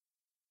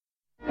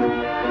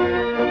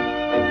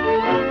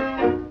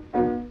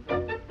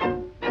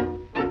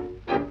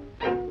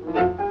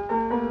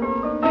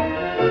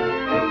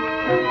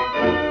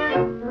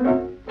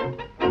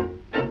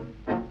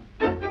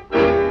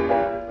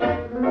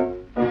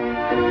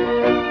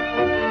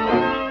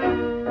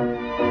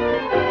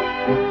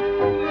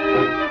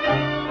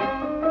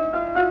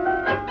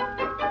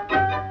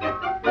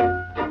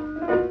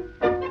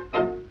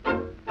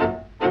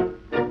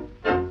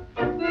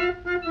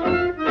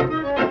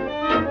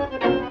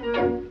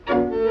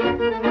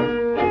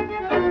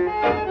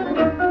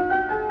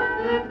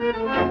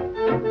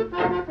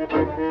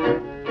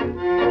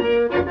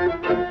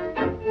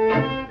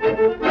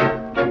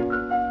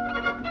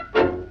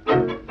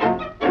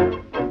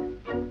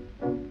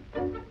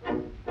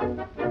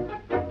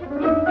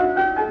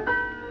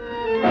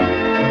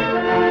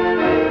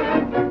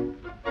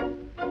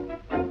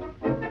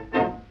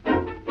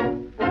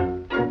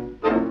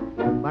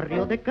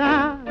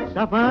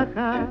casa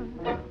baja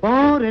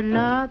por el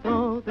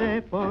lado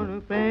de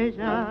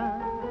Pompeya,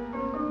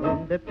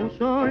 donde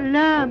puso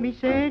la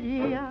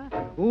miseria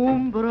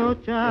un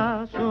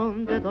brochazo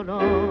de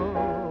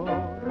dolor.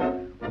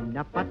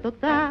 Una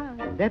patota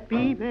de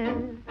pibe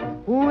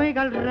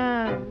juega al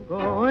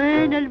rango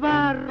en el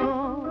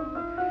barro,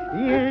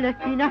 y en la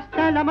esquina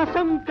está la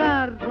masa un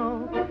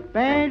carro,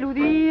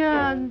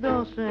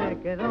 peludeando se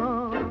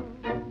quedó.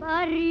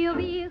 Barrio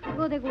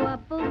viejo de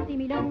guapos y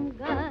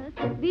milongas,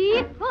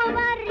 viejo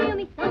barrio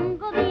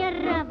misongo de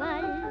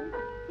arrabal,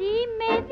 si me